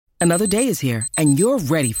Another day is here, and you're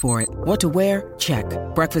ready for it. What to wear? Check.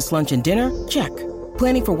 Breakfast, lunch, and dinner? Check.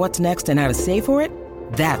 Planning for what's next and how to save for it?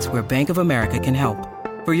 That's where Bank of America can help.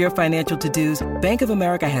 For your financial to-dos, Bank of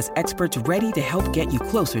America has experts ready to help get you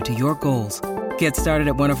closer to your goals. Get started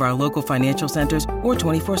at one of our local financial centers or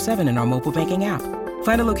 24/7 in our mobile banking app.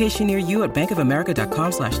 Find a location near you at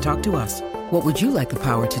bankofamerica.com/talktous. What would you like the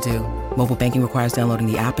power to do? Mobile banking requires downloading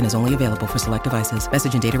the app and is only available for select devices.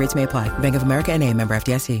 Message and data rates may apply. Bank of America N.A., member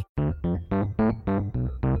FDIC.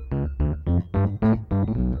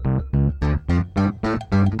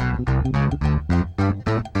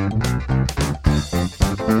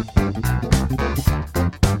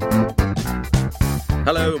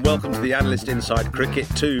 Hello and welcome to the Analyst Inside Cricket.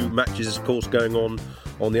 Two matches, of course, going on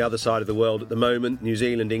the other side of the world at the moment. New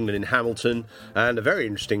Zealand, England in Hamilton, and a very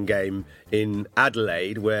interesting game in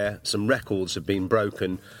Adelaide where some records have been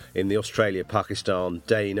broken in the Australia-Pakistan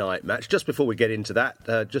day-night match. Just before we get into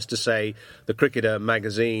that, just to say the Cricketer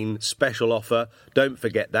magazine special offer, don't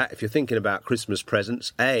forget that. If you're thinking about Christmas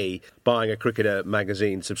presents, A, buying a Cricketer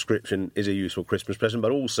magazine subscription is a useful Christmas present,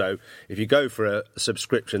 but also if you go for a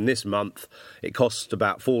subscription this month, it costs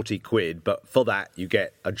about 40 quid, but for that you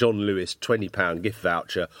get a John Lewis £20 gift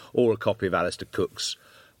voucher or a copy of Alistair Cook's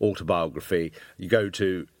autobiography. You go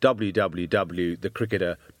to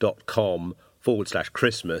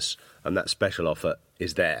www.thecricketer.com/Christmas and that special offer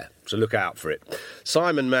is there. So look out for it.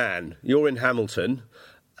 Simon Mann, you're in Hamilton.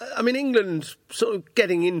 I mean, England sort of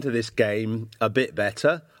getting into this game a bit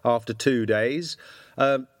better after 2 days.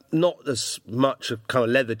 Not as much of kind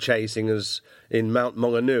of leather chasing as in Mount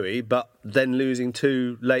Maunganui, but then losing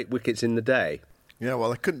 2 late wickets in the day. Yeah, well,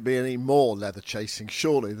 there couldn't be any more leather chasing,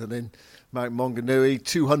 surely, than in Mount Maunganui.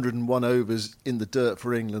 201 overs in the dirt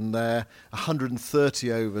for England there,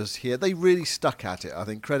 130 overs here. They really stuck at it, I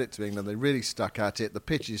think. Credit to England, they really stuck at it. The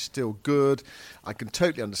pitch is still good. I can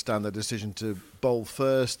totally understand their decision to bowl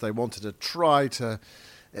first. They wanted to try to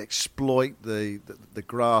exploit the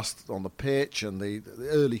grass on the pitch and the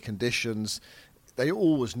early conditions. They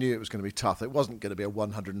always knew it was going to be tough. It wasn't going to be a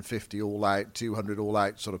 150 all-out, 200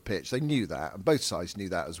 all-out sort of pitch. They knew that, and both sides knew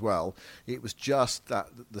that as well. It was just that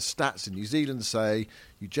the stats in New Zealand say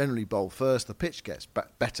you generally bowl first, the pitch gets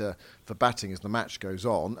better for batting as the match goes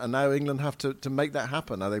on, and now England have to make that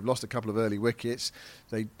happen. Now, they've lost a couple of early wickets.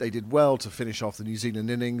 They did well to finish off the New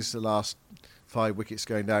Zealand innings, the last 5 wickets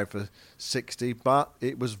going down for 60, but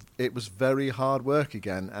it was very hard work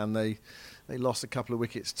again, and they lost a couple of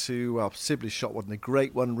wickets to Sibley's shot wasn't a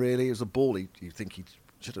great one really. It was a ball you think he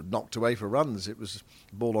should have knocked away for runs. It was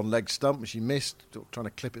a ball on leg stump which he missed, trying to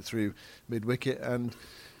clip it through mid wicket, and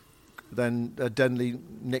then Denley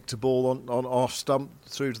nicked a ball on off stump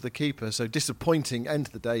through to the keeper. So disappointing end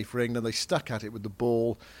to the day for England. They stuck at it with the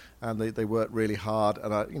ball and they worked really hard.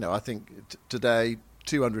 And I think today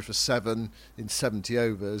 200 for 7 in 70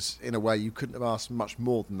 overs, in a way you couldn't have asked much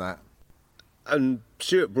more than that. And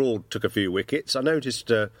Stuart Broad took a few wickets. I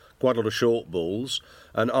noticed quite a lot of short balls,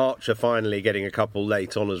 and Archer finally getting a couple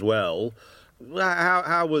late on as well.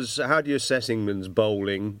 How do you assess England's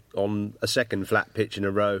bowling on a second flat pitch in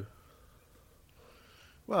a row?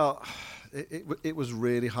 Well, it was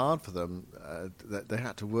really hard for them. They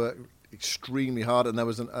had to work extremely hard, and there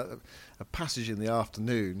was a passage in the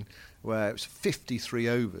afternoon where it was 53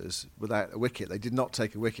 overs without a wicket. They did not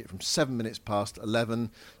take a wicket from 7 minutes past 11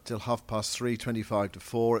 till 3:30, 25 to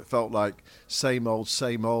 4. It felt like same old.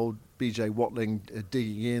 BJ Watling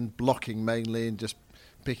digging in, blocking mainly, and just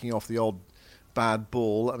picking off the odd bad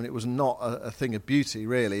ball. I mean, it was not a thing of beauty,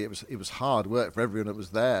 really. It was hard work for everyone that was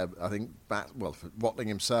there. I think, for Watling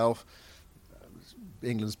himself,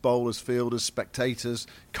 England's bowlers, fielders, spectators,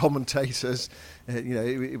 commentators.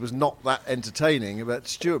 It was not that entertaining, but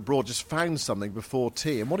Stuart Broad just found something before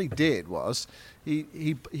tea, and what he did was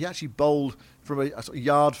he actually bowled from a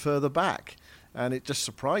yard further back, and it just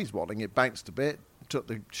surprised Watling. It bounced a bit, took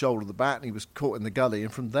the shoulder of the bat, and he was caught in the gully,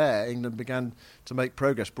 and from there England began to make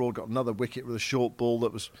progress. Broad got another wicket with a short ball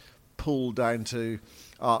that was pulled down to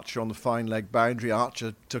Archer on the fine leg boundary.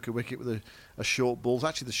 Archer took a wicket with a short ball.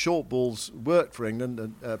 Actually, the short balls worked for England,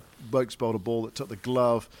 and Wokes bowled a ball that took the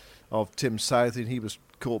glove of Tim Southey, and he was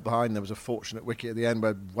caught behind. There was a fortunate wicket at the end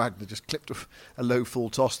where Wagner just clipped a low full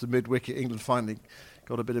toss to mid-wicket. England finally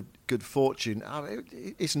got a bit of good fortune.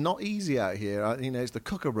 It's not easy out here. It's the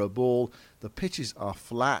Kookaburra ball. The pitches are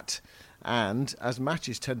flat. And as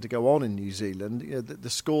matches tend to go on in New Zealand, the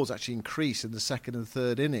scores actually increase in the second and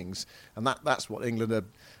third innings. And that's what England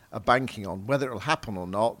are banking on. Whether it'll happen or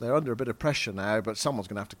not, they're under a bit of pressure now, but someone's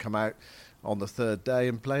going to have to come out on the third day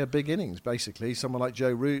and play a big innings, basically. Someone like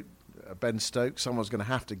Joe Root Ben Stokes, someone's going to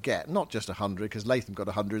have to get, not just 100, because Latham got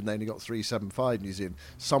 100 and they only got 375 New Zealand.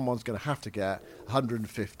 Someone's going to have to get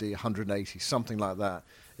 150, 180, something like that,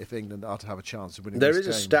 if England are to have a chance of winning this game. There is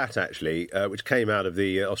a stat, actually, which came out of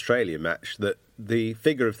the Australia match, that the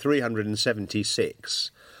figure of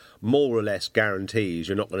 376 more or less guarantees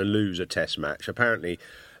you're not going to lose a test match. Apparently,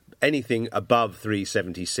 anything above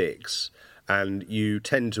 376, and you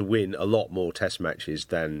tend to win a lot more test matches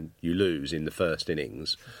than you lose in the first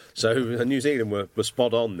innings. So New Zealand were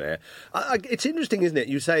spot on there. It's interesting, isn't it?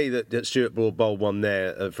 You say that Stuart Broad bowled one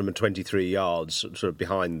there from a 23 yards, sort of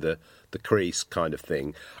behind the crease kind of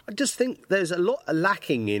thing. I just think there's a lot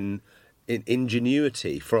lacking in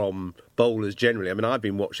ingenuity from bowlers generally. I mean, I've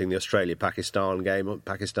been watching the Australia-Pakistan game,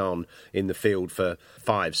 Pakistan in the field for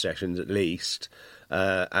 5 sessions at least,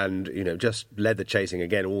 and, just leather chasing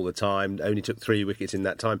again all the time, only took 3 wickets in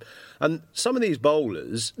that time. And some of these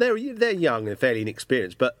bowlers, they're young and fairly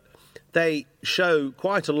inexperienced, but they show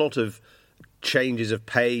quite a lot of changes of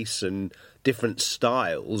pace and different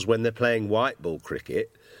styles when they're playing white ball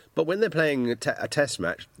cricket. But when they're playing a test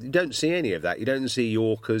match, you don't see any of that. You don't see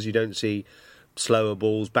Yorkers, you don't see slower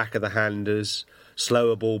balls, back of the handers,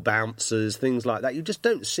 slower ball bouncers, things like that. You just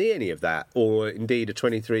don't see any of that, or indeed a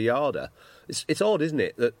 23-yarder. It's odd, isn't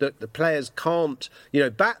it, that the players can't...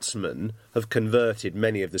 batsmen have converted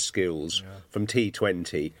many of the skills from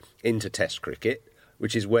T20 into Test cricket,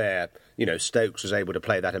 which is where, Stokes was able to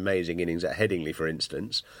play that amazing innings at Headingley, for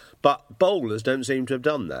instance. But bowlers don't seem to have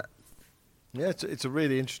done that. Yeah, it's a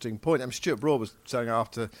really interesting point. Stuart Broad was saying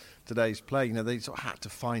after today's play, they sort of had to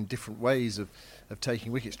find different ways of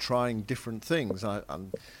taking wickets, trying different things.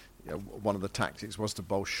 And one of the tactics was to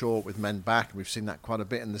bowl short with men back, and we've seen that quite a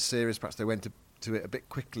bit in the series. Perhaps they went to it a bit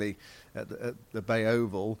quickly at the Bay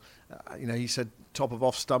Oval. He said top of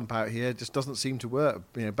off stump out here just doesn't seem to work.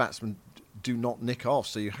 Batsmen do not nick off,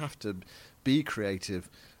 so you have to be creative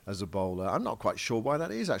as a bowler. I'm not quite sure why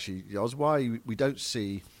that is, actually, Yoz, why we don't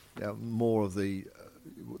see more of the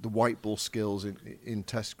white ball skills in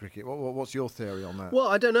Test cricket. What's your theory on that? Well,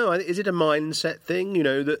 I don't know. Is it a mindset thing?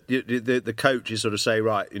 That the coaches sort of say,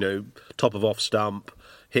 right, top of off stump,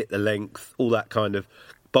 hit the length, all that kind of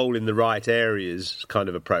bowl in the right areas kind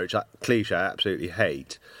of approach. That cliche I absolutely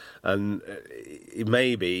hate. And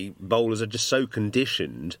maybe bowlers are just so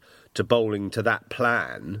conditioned to bowling to that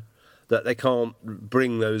plan that they can't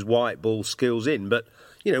bring those white ball skills in. But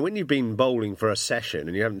when you've been bowling for a session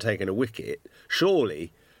and you haven't taken a wicket,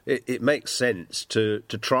 surely it makes sense to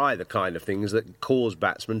try the kind of things that cause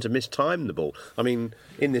batsmen to mistime the ball. I mean,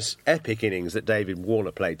 in this epic innings that David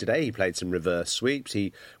Warner played today, he played some reverse sweeps.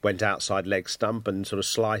 He went outside leg stump and sort of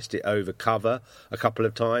sliced it over cover a couple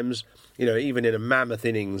of times. Even in a mammoth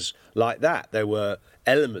innings like that, there were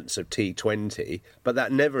elements of T20, but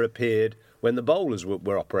that never appeared when the bowlers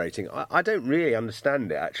were operating. I don't really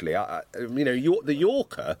understand it, actually. The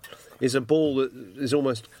Yorker is a ball that is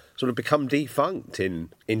almost sort of become defunct in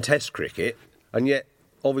Test cricket, and yet,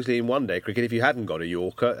 obviously, in one-day cricket, if you hadn't got a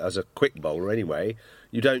Yorker, as a quick bowler anyway,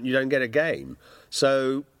 you don't get a game.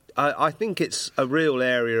 So I think it's a real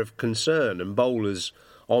area of concern, and bowlers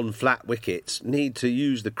on flat wickets need to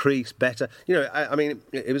use the crease better.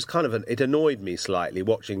 It was kind of it annoyed me slightly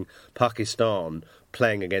watching Pakistan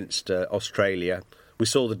playing against Australia. We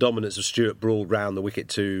saw the dominance of Stuart Broad round the wicket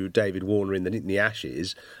to David Warner in the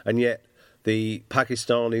Ashes, and yet the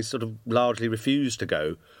Pakistanis sort of largely refused to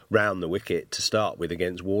go round the wicket to start with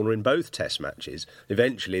against Warner in both Test matches.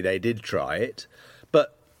 Eventually they did try it,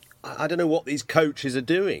 but I don't know what these coaches are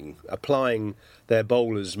doing, applying their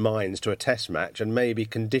bowlers' minds to a Test match and maybe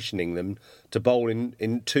conditioning them to bowl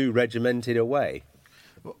in too regimented a way.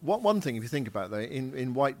 One thing, if you think about it, though,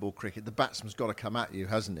 in white ball cricket, the batsman's got to come at you,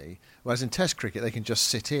 hasn't he? Whereas in Test cricket, they can just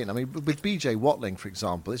sit in. I mean, with BJ Watling, for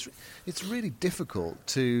example, it's really difficult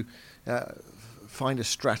to find a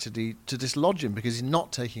strategy to dislodge him because he's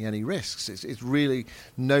not taking any risks. It's really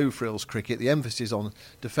no-frills cricket. The emphasis is on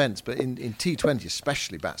defence. But in T20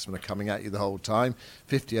 especially, batsmen are coming at you the whole time.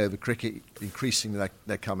 50-over cricket, increasingly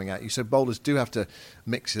they're coming at you. So bowlers do have to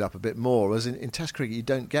mix it up a bit more. Whereas in Test cricket, you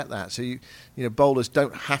don't get that. So bowlers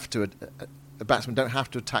don't have to... The batsmen don't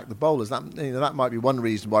have to attack the bowlers. That might be one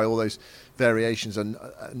reason why all those variations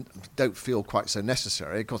don't feel quite so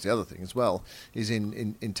necessary. Of course, the other thing as well is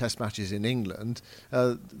in Test matches in England,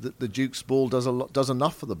 the Duke's ball does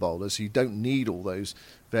enough for the bowlers, so you don't need all those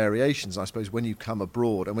variations. I suppose when you come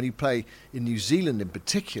abroad and when you play in New Zealand in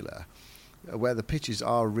particular, where the pitches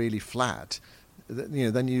are really flat,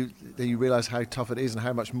 then you realise how tough it is and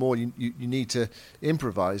how much more you need to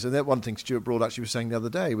improvise. And that one thing Stuart Broad actually was saying the other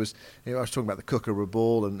day was, I was talking about the Kookaburra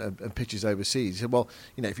ball and pitches overseas. He said, well,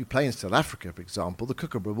 if you play in South Africa, for example, the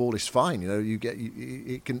Kookaburra ball is fine.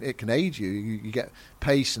 It can aid you. You get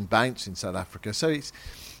pace and bounce in South Africa. So it's,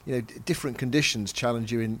 different conditions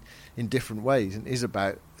challenge you in different ways, and it is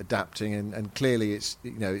about adapting. And clearly, it's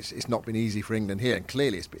not been easy for England here, and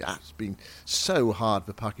clearly it's been so hard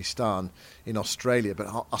for Pakistan in Australia. But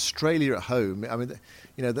Australia at home, I mean,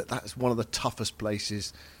 that's one of the toughest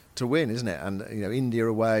places to win, isn't it? And India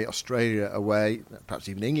away, Australia away, perhaps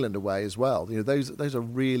even England away as well. Those are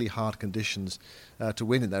really hard conditions to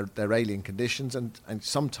win in. They're alien conditions, and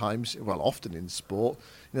sometimes, often in sport,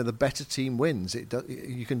 the better team wins.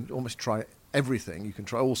 You can almost try everything. You can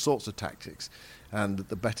try all sorts of tactics, and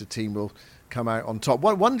the better team will come out on top.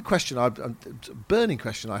 One question, a burning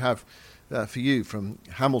question I have for you from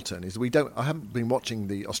Hamilton is I haven't been watching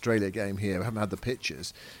the Australia game here. I haven't had the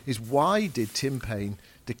pictures. Is why did Tim Payne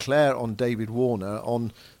declare on David Warner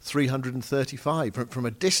on 335 from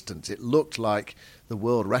a distance? It looked like the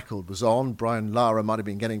world record was on. Brian Lara might have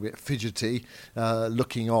been getting a bit fidgety,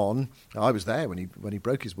 looking on. I was there when he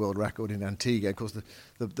broke his world record in Antigua. Of course,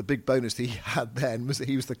 the big bonus that he had then was that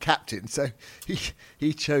he was the captain, so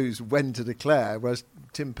he chose when to declare, whereas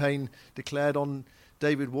Tim Payne declared on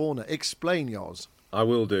David Warner. Explain, Yoz. I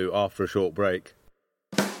will do after a short break.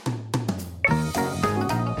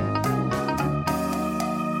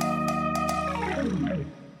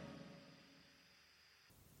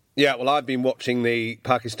 Yeah, well, I've been watching the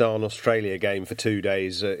Pakistan-Australia game for 2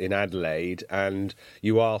 days in Adelaide, and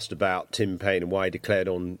you asked about Tim Payne and why he declared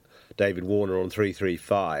on David Warner on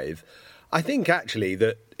 335. I think, actually,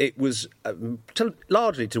 that it was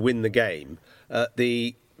largely to win the game.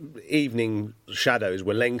 The evening shadows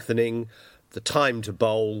were lengthening. The time to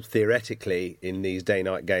bowl, theoretically, in these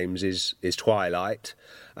day-night games is twilight.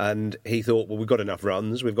 And he thought, well, we've got enough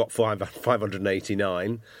runs. We've got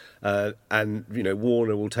 589. And,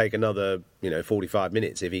 Warner will take another, 45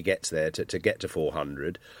 minutes if he gets there to get to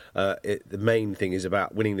 400. The main thing is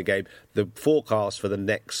about winning the game. The forecast for the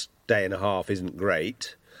next day and a half isn't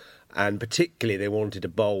great. And particularly they wanted to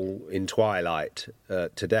bowl in twilight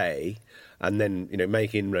today and then,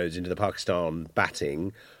 make inroads into the Pakistan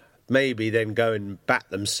batting. Maybe then go and bat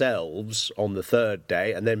themselves on the third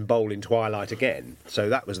day and then bowl in twilight again. So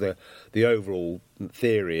that was the overall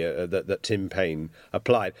theory that Tim Payne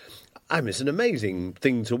applied. I mean, it's an amazing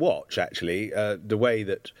thing to watch, actually, the way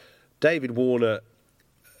that David Warner,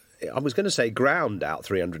 I was going to say ground out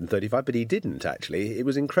 335, but he didn't, actually. It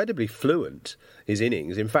was incredibly fluent, his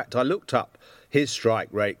innings. In fact, I looked up his strike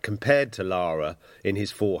rate compared to Lara in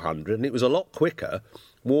his 400, and it was a lot quicker.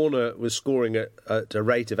 Warner was scoring at a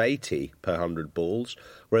rate of 80 per 100 balls,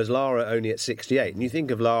 whereas Lara only at 68. And you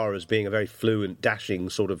think of Lara as being a very fluent,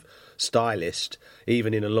 dashing sort of stylist,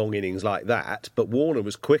 even in a long innings like that, but Warner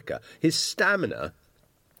was quicker. His stamina,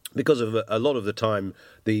 because of a lot of the time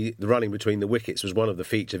the running between the wickets was one of the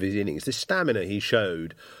features of his innings, the stamina he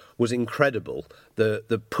showed was incredible.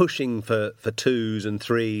 The pushing for twos and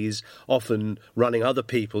threes, often running other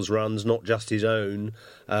people's runs, not just his own.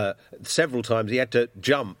 Several times he had to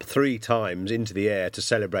jump 3 times into the air to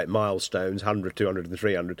celebrate milestones, 100, 200 and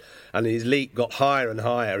 300. And his leap got higher and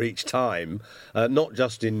higher each time, not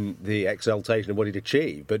just in the exaltation of what he'd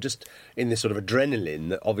achieved, but just in this sort of adrenaline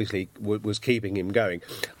that obviously was keeping him going.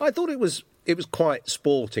 I thought it was quite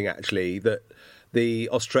sporting, actually, that the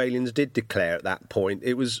Australians did declare at that point.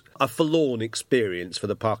 It was a forlorn experience for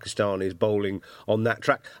the Pakistanis bowling on that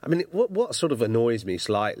track. I mean, what sort of annoys me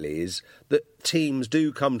slightly is that teams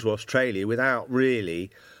do come to Australia without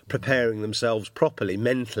really preparing themselves properly,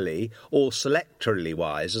 mentally or selectorily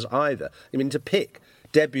wise as either. I mean, to pick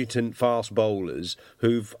debutant fast bowlers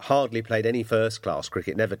who've hardly played any first-class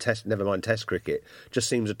cricket, never mind Test cricket, just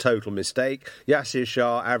seems a total mistake. Yasir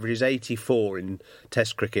Shah averages 84 in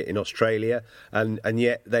Test cricket in Australia, and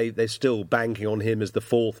yet they're still banking on him as the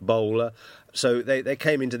fourth bowler. So they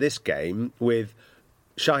came into this game with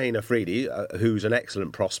Shaheen Afridi, who's an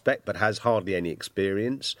excellent prospect but has hardly any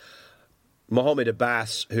experience. Mohamed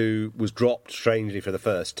Abbas, who was dropped strangely for the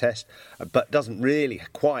first test, but doesn't really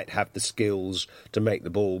quite have the skills to make the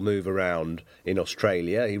ball move around in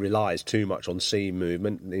Australia. He relies too much on seam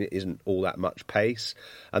movement. It isn't all that much pace.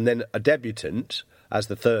 And then a debutant as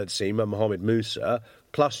the third seamer, Mohamed Musa,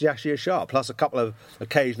 plus Yashir Shah, plus a couple of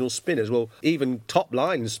occasional spinners. Well, even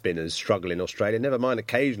top-line spinners struggle in Australia, never mind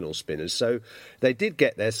occasional spinners. So they did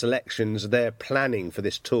get their selections, their planning for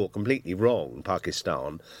this tour completely wrong,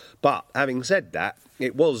 Pakistan. But having said that,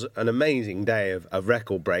 it was an amazing day of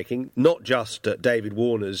record-breaking, not just David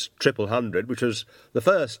Warner's 100, which was the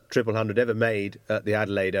first 100 ever made at the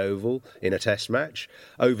Adelaide Oval in a Test match,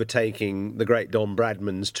 overtaking the great Don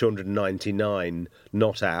Bradman's 299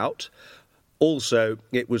 not out. Also,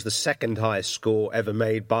 it was the second highest score ever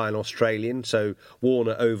made by an Australian, so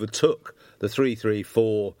Warner overtook the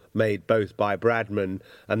 334 made both by Bradman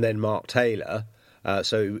and then Mark Taylor.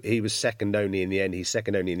 So he was second only in the end. He's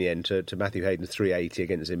second only in the end to Matthew Hayden's 380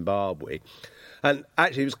 against Zimbabwe. And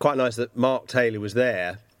actually, it was quite nice that Mark Taylor was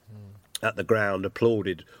there at the ground,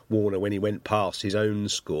 applauded Warner when he went past his own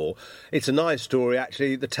score. It's a nice story,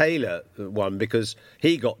 actually, the Taylor one, because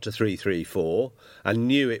he got to 334 and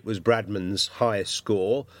knew it was Bradman's highest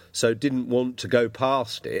score, so didn't want to go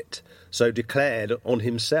past it, so declared on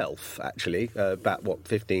himself, actually, about,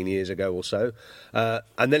 15 years ago or so.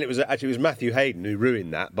 And then it was Matthew Hayden who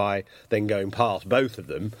ruined that by then going past both of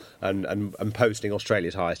them and posting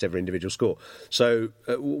Australia's highest ever individual score. So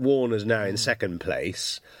Warner's now in second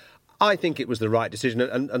place. I think it was the right decision.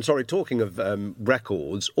 And sorry, talking of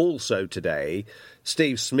records, also today,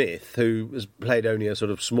 Steve Smith, who has played only a sort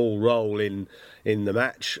of small role in the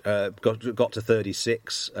match, got to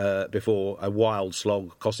 36 before a wild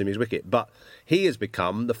slog cost him his wicket. But he has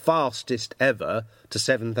become the fastest ever to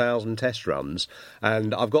 7,000 Test runs.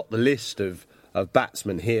 And I've got the list of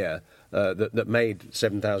batsmen here that made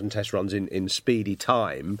 7,000 Test runs in speedy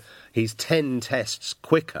time. He's 10 tests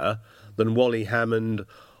quicker than Wally Hammond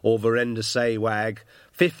or Virender Sehwag,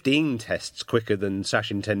 15 tests quicker than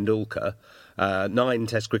Sachin Tendulkar, 9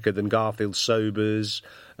 tests quicker than Garfield Sobers,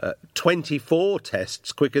 24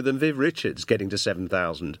 tests quicker than Viv Richards, getting to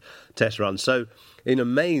 7,000 Test runs. So, an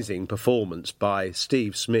amazing performance by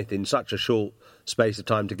Steve Smith in such a short space of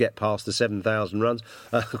time to get past the 7,000 runs.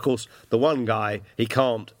 Of course, the one guy he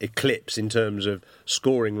can't eclipse in terms of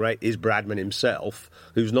scoring rate is Bradman himself,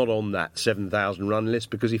 who's not on that 7,000 run list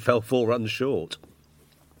because he fell 4 runs short.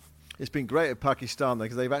 It's been great at Pakistan, though,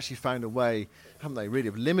 because they've actually found a way, haven't they, really,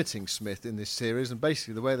 of limiting Smith in this series. And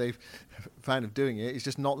basically, the way they've found of doing it is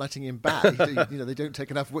just not letting him bat. They don't take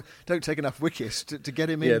enough wickets to get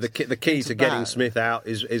him in. Yeah, the key to getting Smith out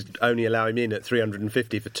is only allow him in at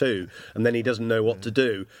 350 for 2, and then he doesn't know what to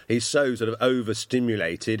do. He's so sort of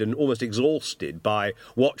overstimulated and almost exhausted by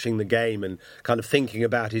watching the game and kind of thinking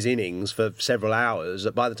about his innings for several hours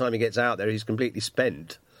that by the time he gets out there, he's completely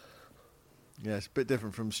spent. Yeah, it's a bit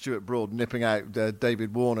different from Stuart Broad nipping out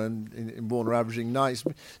David Warner in Warner averaging 9. It's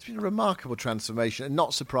been a remarkable transformation, and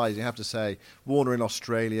not surprising, I have to say. Warner in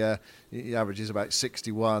Australia, he averages about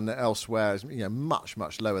 61. Elsewhere, is much,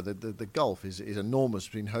 much lower. The gulf is enormous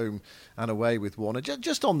between home and away with Warner.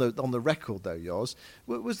 Just on the record, though, Yoz,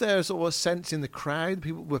 was there sort of a sense in the crowd?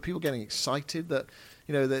 Were people getting excited that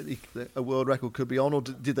that a world record could be on, or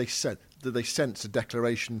did they sense a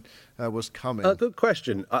declaration was coming? Good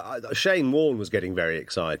question. Shane Warne was getting very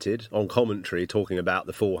excited on commentary, talking about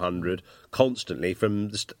the 400 constantly from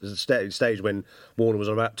the stage when Warner was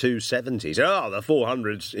on about 270. He said, the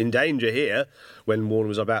 400's in danger here, when Warner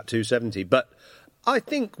was about 270. But I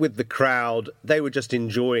think with the crowd, they were just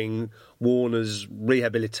enjoying Warner's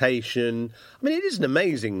rehabilitation. I mean, it is an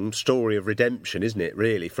amazing story of redemption, isn't it,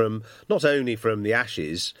 really, from not only from the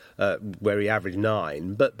Ashes, where he averaged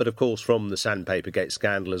 9, but of course from the Sandpaper Gate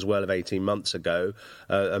scandal as well of 18 months ago,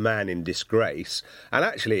 a man in disgrace. And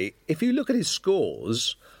actually, if you look at his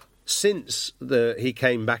scores, since he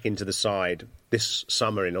came back into the side this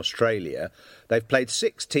summer in Australia, they've played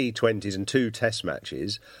 6 T20s and 2 Test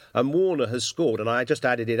matches, and Warner has scored, and I just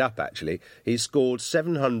added it up actually, he's scored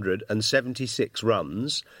 776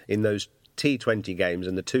 runs in those T20 games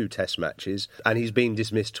and the 2 Test matches, and he's been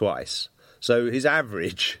dismissed twice. So his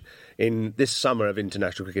average in this summer of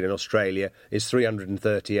international cricket in Australia is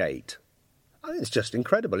 338. I think it's just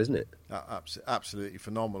incredible, isn't it? Absolutely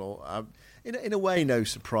phenomenal. In a way, no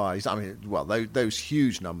surprise. I mean, well, those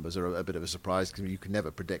huge numbers are a bit of a surprise because you can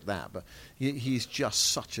never predict that. But he's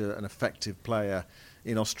just such an effective player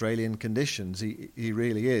in Australian conditions. He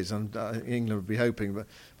really is. And England would be hoping that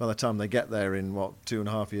by the time they get there in,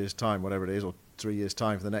 2.5 years' time, whatever it is, or 3 years'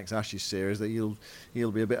 time for the next Ashes series, that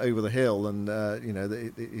he'll be a bit over the hill, and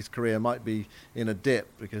his career might be in a dip,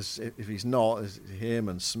 because if he's not, him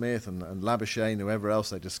and Smith and Labuschagne, whoever else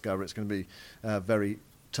they discover, it's going to be very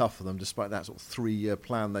tough for them, despite that sort of 3-year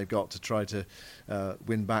plan they've got to try to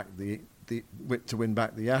win back the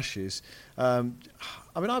Ashes. I mean,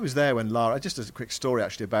 I was there when Lara. Just as a quick story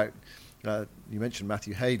actually about you mentioned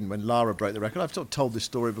Matthew Hayden when Lara broke the record. I've sort of told this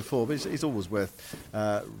story before, but it's always worth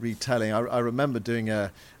retelling. I remember doing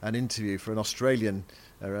an interview for an Australian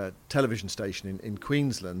television station in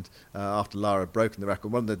Queensland after Lara had broken the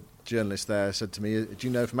record. One of the journalists there said to me, "Do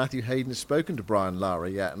you know if Matthew Hayden has spoken to Brian Lara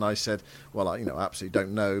yet?" And I said, "Well, I absolutely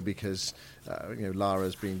don't know, because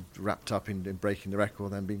Lara's been wrapped up in breaking the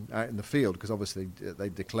record and then being out in the field, because obviously they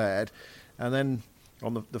declared." And then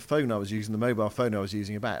on the phone I was using, the mobile phone I was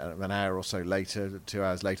using, about an hour or so later, 2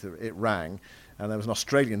 hours later, it rang, and there was an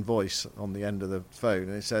Australian voice on the end of the phone,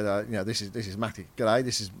 and it said, "This is Matthew. G'day,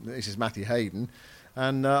 this is Matthew Hayden."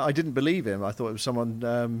 And I didn't believe him. I thought it was someone,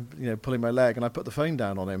 pulling my leg, and I put the phone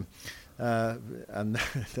down on him. And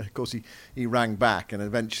of course, he rang back, and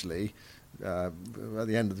eventually, at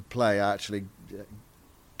the end of the play, I actually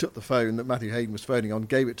took the phone that Matthew Hayden was phoning on,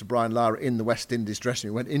 gave it to Brian Lara in the West Indies dressing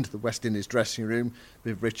room, went into the West Indies dressing room.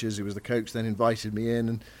 Viv Richards, who was the coach, then invited me in,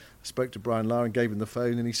 and spoke to Brian Lara and gave him the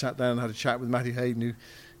phone, and he sat down and had a chat with Matthew Hayden,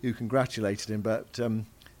 who congratulated him. But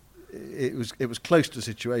it was close to a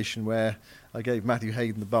situation where I gave Matthew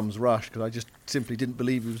Hayden the bum's rush, because I just simply didn't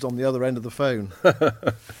believe he was on the other end of the phone.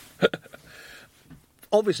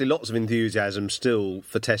 Obviously, lots of enthusiasm still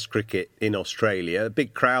for Test cricket in Australia. A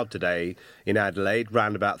big crowd today in Adelaide,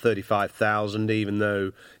 round about 35,000, even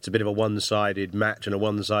though it's a bit of a one-sided match and a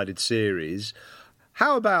one-sided series.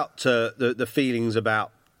 How about the feelings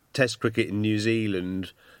about Test cricket in New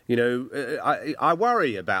Zealand? I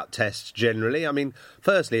worry about Tests generally. I mean,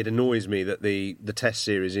 firstly, it annoys me that the Test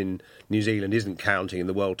series in New Zealand isn't counting in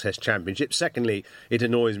the World Test Championship. Secondly, it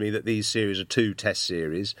annoys me that these series are 2 Test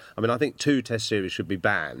series. I mean, I think 2 Test series should be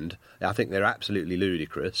banned. I think they're absolutely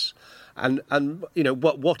ludicrous. And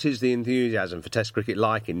what is the enthusiasm for Test cricket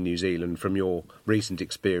like in New Zealand from your recent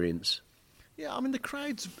experience? Yeah, I mean, the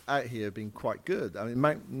crowds out here have been quite good. I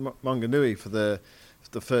mean, Maunganui for the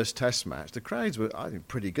first Test match, the crowds were, I think,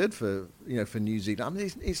 pretty good for New Zealand. I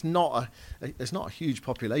mean, it's not a huge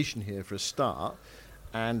population here for a start,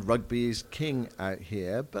 and rugby is king out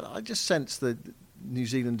here. But I just sense that New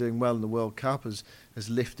Zealand doing well in the World Cup has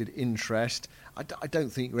lifted interest. I don't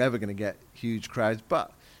think you're ever going to get huge crowds,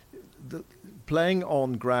 but playing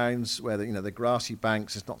on grounds where the grassy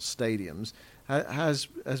banks, it's not stadiums, has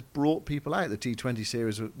brought people out. The T20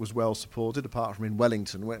 series was well supported, apart from in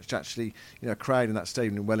Wellington, which actually, a crowd in that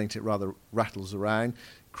stadium in Wellington rather rattles around.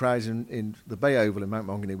 Crowds in the Bay Oval in Mount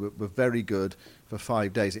Maunganui were very good for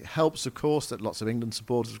 5 days. It helps, of course, that lots of England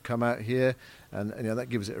supporters have come out here, and that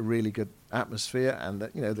gives it a really good atmosphere, and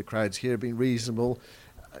that the crowds here have been reasonable.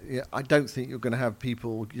 I don't think you're going to have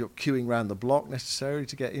people queuing around the block necessarily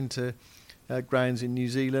to get into grounds in New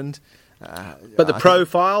Zealand. But the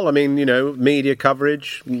profile, media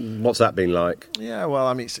coverage, what's that been like? Yeah, well,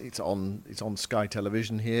 I mean, it's on Sky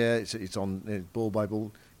Television here. It's on ball by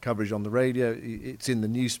ball coverage on the radio. It's in the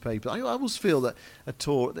newspaper. I always feel that a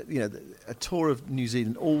tour of New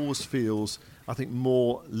Zealand always feels, I think,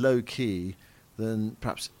 more low key than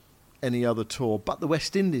perhaps any other tour. But the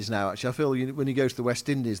West Indies now, actually, I feel when you go to the West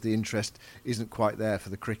Indies, the interest isn't quite there for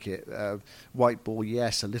the cricket. White ball,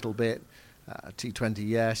 yes, a little bit. T20,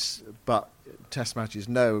 yes, but Test matches,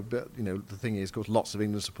 no. But the thing is, of course, lots of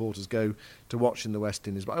England supporters go to watch in the West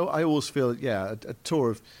Indies. But I always feel, a tour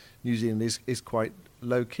of New Zealand is quite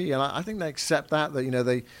low key, and I think they accept that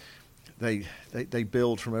they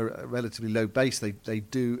build from a relatively low base.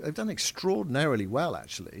 They've done extraordinarily well,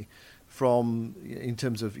 actually, in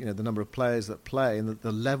terms of the number of players that play and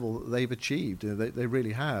the level that they've achieved. They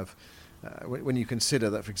really have. When you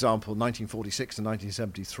consider that, for example, 1946 and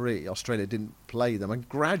 1973, Australia didn't play them, and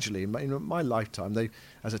gradually, in my lifetime,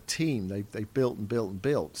 as a team, they built and built and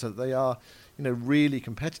built, so they are, really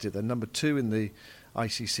competitive. They're number 2 in the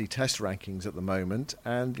ICC Test rankings at the moment,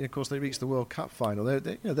 and of course they reached the World Cup final.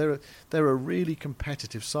 They're a really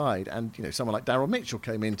competitive side, and someone like Daryl Mitchell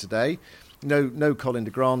came in today. No Colin de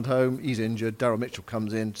Grandhomme, he's injured. Daryl Mitchell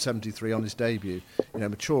comes in, 73 on his debut.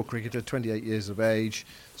 Mature cricketer, 28 years of age,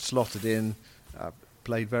 slotted in,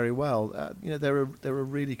 played very well. They're a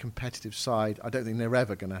really competitive side. I don't think they're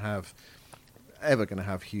ever going to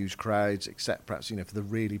have huge crowds, except perhaps for the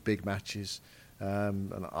really big matches.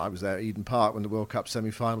 And I was there at Eden Park when the World Cup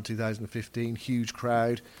semi-final 2015, huge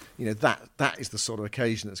crowd. That is the sort of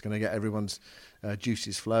occasion that's going to get everyone's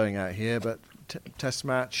juices flowing out here. But Test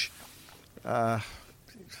match.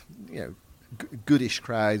 Goodish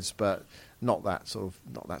crowds, but not that sort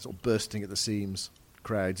of bursting at the seams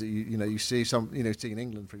crowds that you see some see in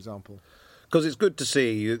England, for example. because it's good to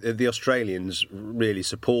see the Australians really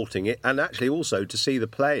supporting it, and actually also to see the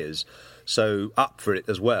players so up for it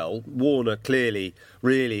as well. Warner clearly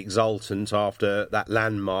really exultant after that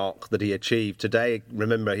landmark that he achieved today.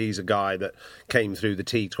 Remember, he's a guy that came through the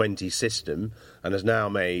T20 system and has now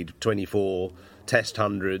made 24 Test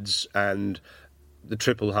hundreds and the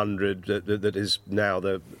triple hundred that is now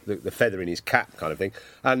the feather in his cap kind of thing.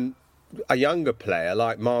 And a younger player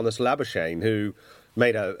like Marnus Labuschagne, who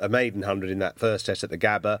made a maiden 100 in that first test at the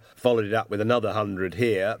Gabba, followed it up with another 100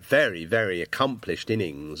 here. Very, very accomplished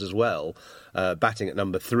innings as well, batting at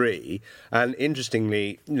number 3. And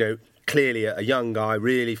interestingly, clearly a young guy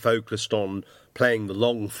really focused on playing the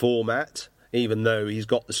long format, even though he's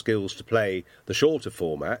got the skills to play the shorter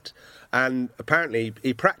format. And apparently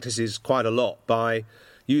he practices quite a lot by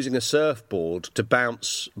using a surfboard to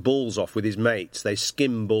bounce balls off with his mates. They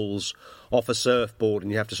skim balls off a surfboard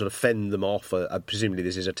and you have to sort of fend them off. Presumably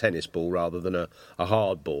this is a tennis ball rather than a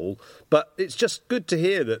hard ball. But it's just good to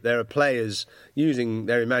hear that there are players using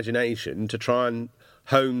their imagination to try and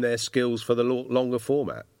hone their skills for the longer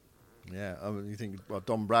format. Yeah, I mean, you think,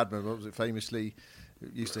 Don Bradman, what was it, famously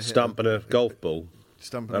used to hit stump and a golf ball.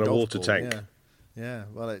 Stump and a water tank. Yeah,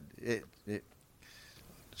 well, it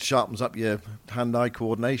sharpens up your hand-eye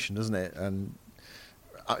coordination, doesn't it? And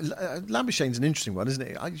Labuschagne's an interesting one, isn't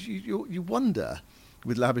it? You wonder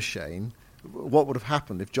with Labuschagne what would have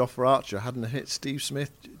happened if Jofra Archer hadn't hit Steve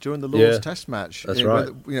Smith during the Lord's Test match. That's right.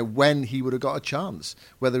 When he would have got a chance,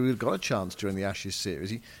 whether he would have got a chance during the Ashes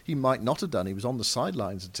series. He might not have done. He was on the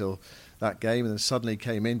sidelines until that game, and then suddenly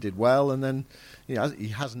came in, did well, and then he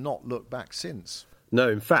has not looked back since. No,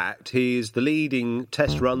 in fact, he is the leading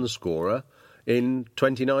Test run scorer in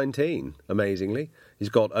 2019, amazingly. He's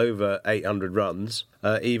got over 800 runs,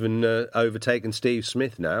 even overtaken Steve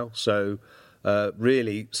Smith now. So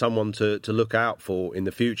really someone to look out for in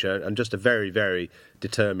the future, and just a very, very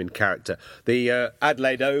determined character. The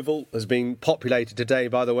Adelaide Oval has been populated today,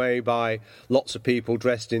 by the way, by lots of people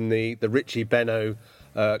dressed in the Richie Benaud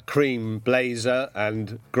cream blazer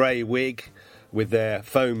and grey wig, with their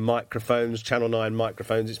foam microphones, Channel 9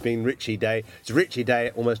 microphones. It's been Richie Day. It's Richie Day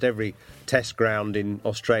at almost every test ground in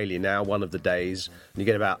Australia now, one of the days. And you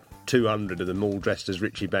get about 200 of them all dressed as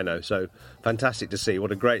Richie Benaud. So fantastic to see.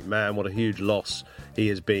 What a great man, what a huge loss he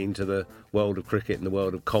has been to the world of cricket and the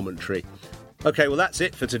world of commentary. OK, well, that's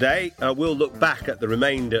it for today. We'll look back at the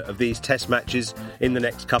remainder of these test matches in the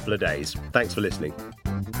next couple of days. Thanks for listening.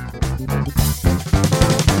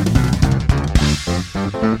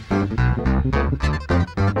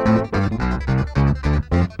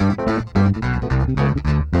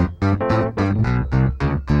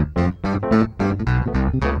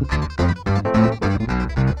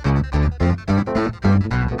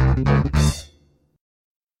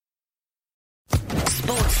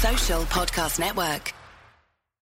 Sports Social Podcast Network.